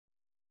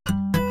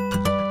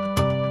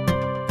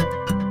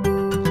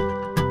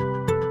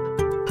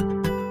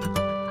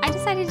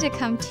to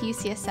come to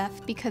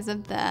UCSF because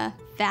of the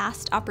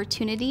vast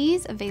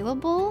opportunities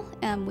available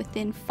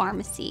within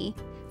pharmacy.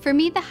 For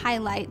me, the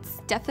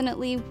highlights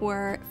definitely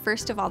were,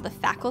 first of all, the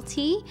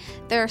faculty.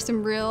 There are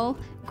some real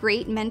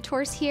great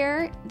mentors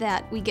here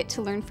that we get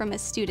to learn from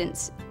as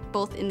students,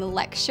 both in the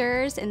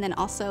lectures and then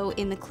also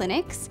in the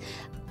clinics.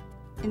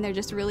 And they're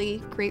just really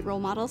great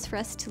role models for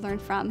us to learn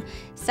from.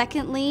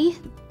 Secondly,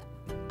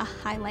 a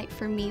highlight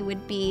for me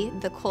would be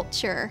the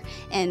culture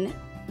and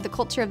the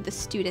culture of the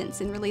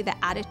students and really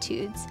the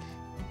attitudes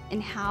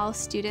and how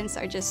students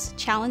are just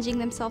challenging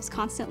themselves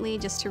constantly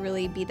just to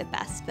really be the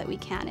best that we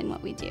can in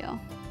what we do.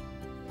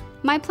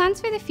 My plans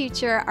for the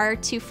future are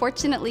to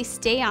fortunately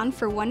stay on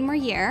for one more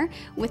year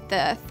with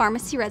the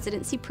pharmacy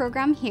residency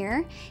program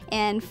here,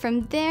 and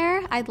from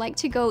there I'd like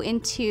to go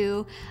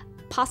into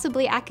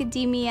possibly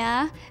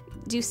academia,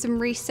 do some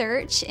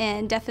research,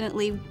 and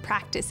definitely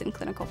practice in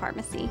clinical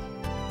pharmacy.